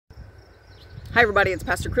Hi everybody, it's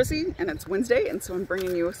Pastor Chrissy and it's Wednesday, and so I'm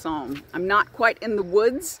bringing you a psalm. I'm not quite in the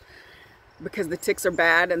woods because the ticks are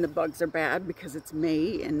bad and the bugs are bad because it's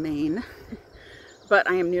May in Maine, but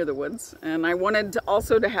I am near the woods, and I wanted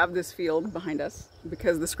to have this field behind us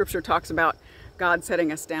because the scripture talks about God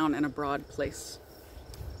setting us down in a broad place.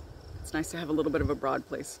 It's nice to have a little bit of a broad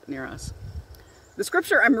place near us. The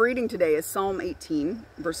scripture I'm reading today is Psalm 18,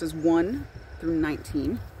 verses 1 through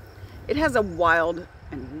 19. It has a wild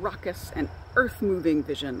and raucous and earth-moving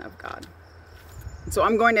vision of God. And so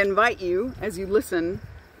I'm going to invite you, as you listen,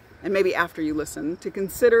 and maybe after you listen, to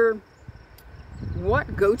consider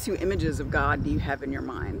what go-to images of God do you have in your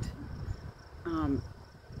mind?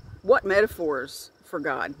 What metaphors for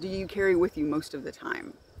God do you carry with you most of the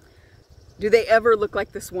time? Do they ever look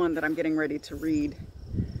like this one that I'm getting ready to read?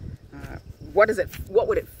 What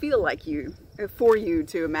would it feel like for you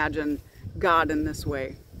to imagine God in this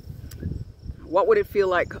way? What would it feel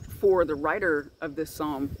like for the writer of this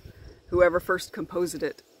psalm, whoever first composed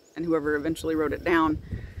it and whoever eventually wrote it down,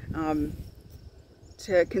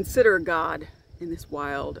 to consider God in this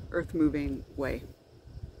wild, earth-moving way?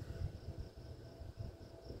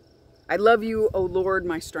 I love you, O Lord,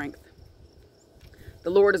 my strength. The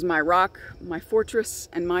Lord is my rock, my fortress,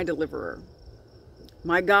 and my deliverer.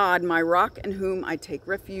 My God, my rock in whom I take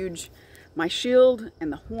refuge, my shield and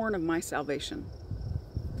the horn of my salvation,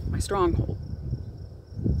 my stronghold.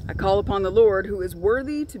 I call upon the Lord, who is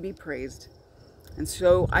worthy to be praised, and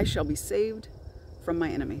so I shall be saved from my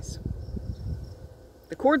enemies.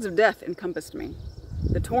 The cords of death encompassed me.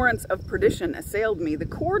 The torrents of perdition assailed me. The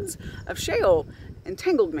cords of Sheol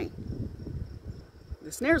entangled me.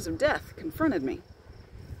 The snares of death confronted me.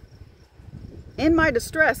 In my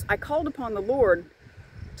distress, I called upon the Lord.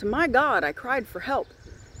 To my God, I cried for help.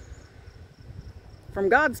 From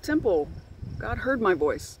God's temple, God heard my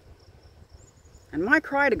voice, and my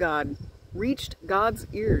cry to God reached God's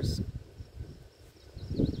ears.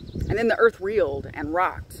 And then the earth reeled and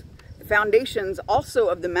rocked. The foundations also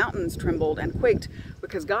of the mountains trembled and quaked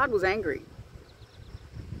because God was angry.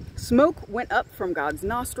 Smoke went up from God's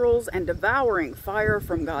nostrils, and devouring fire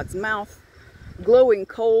from God's mouth. Glowing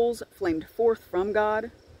coals flamed forth from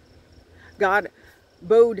God. God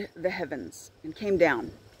bowed the heavens and came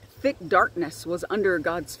down. Thick darkness was under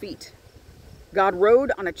God's feet. God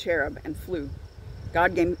rode on a cherub and flew.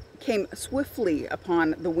 God came swiftly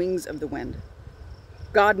upon the wings of the wind.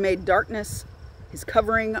 God made darkness his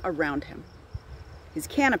covering around him, his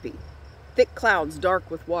canopy, thick clouds dark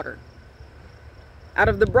with water. Out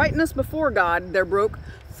of the brightness before God, there broke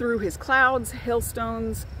through his clouds,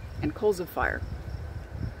 hailstones, and coals of fire.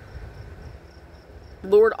 The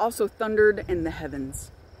Lord also thundered in the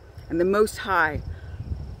heavens, and the Most High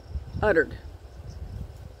uttered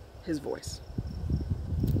his voice.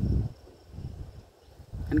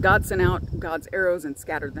 And God sent out God's arrows and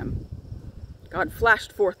scattered them. God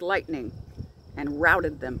flashed forth lightning and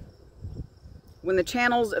routed them. When the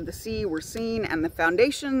channels of the sea were seen and the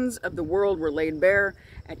foundations of the world were laid bare,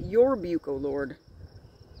 at your rebuke, O Lord,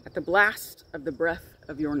 at the blast of the breath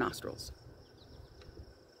of your nostrils.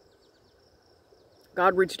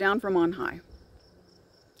 God reached down from on high.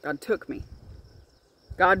 God took me.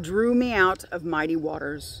 God drew me out of mighty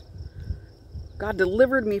waters. God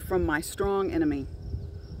delivered me from my strong enemy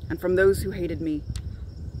and from those who hated me,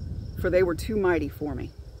 for they were too mighty for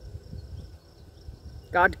me.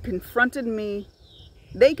 They confronted me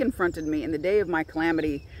in the day of my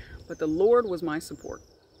calamity, but the Lord was my support.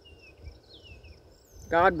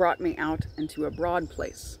 God brought me out into a broad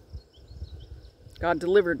place. God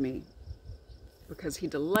delivered me because he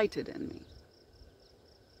delighted in me.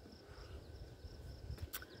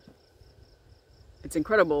 It's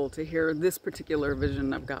incredible to hear this particular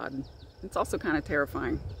vision of God. It's also kind of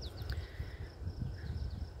terrifying.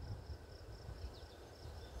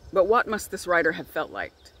 But what must this writer have felt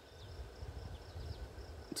like?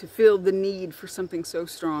 To feel the need for something so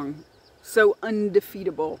strong, so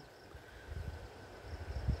undefeatable,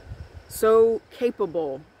 so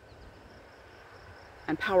capable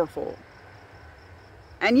and powerful,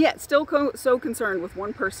 and yet still so concerned with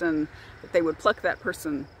one person that they would pluck that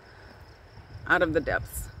person out of the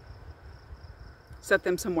depths, set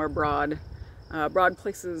them somewhere broad. Broad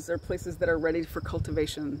places are places that are ready for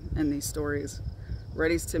cultivation in these stories,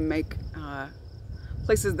 ready to make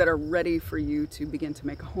places that are ready for you to begin to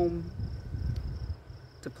make a home,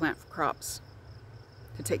 to plant crops,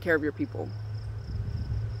 to take care of your people.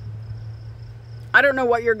 I don't know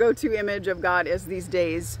what your go-to image of God is these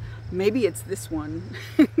days. Maybe it's this one,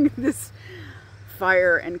 this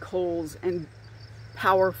fire and coals and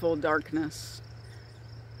powerful darkness.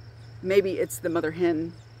 Maybe it's the mother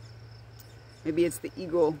hen. Maybe it's the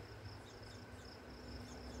eagle.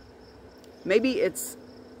 Maybe it's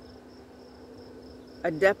a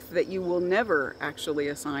depth that you will never actually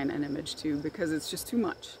assign an image to because it's just too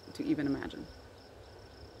much to even imagine.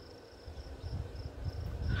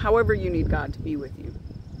 However, you need God to be with you.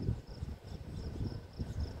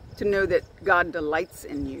 To know that God delights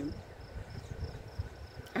in you.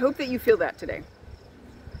 I hope that you feel that today.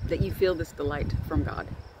 That you feel this delight from God.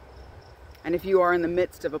 And if you are in the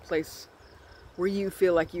midst of a place where you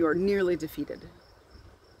feel like you are nearly defeated,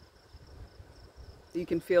 you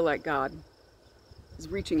can feel like God is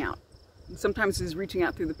reaching out. And sometimes He's reaching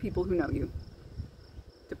out through the people who know you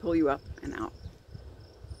to pull you up and out.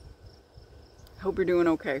 I hope you're doing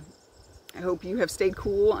okay. I hope you have stayed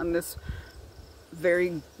cool on this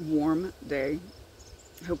very warm day.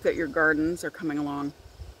 I hope that your gardens are coming along.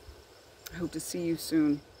 I hope to see you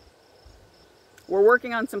soon. We're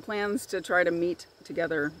working on some plans to try to meet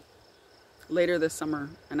together later this summer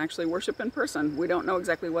and actually worship in person. We don't know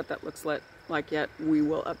exactly what that looks like yet. We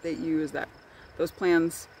will update you as those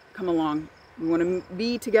plans come along. We want to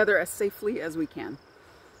be together as safely as we can,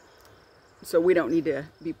 so we don't need to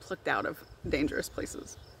be plucked out of dangerous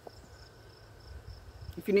places.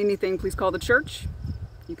 If you need anything, please call the church.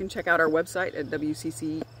 You can check out our website at wccucc.org,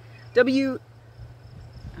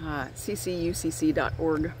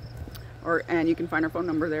 and you can find our phone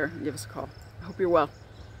number there and give us a call. I hope you're well.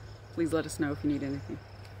 Please let us know if you need anything.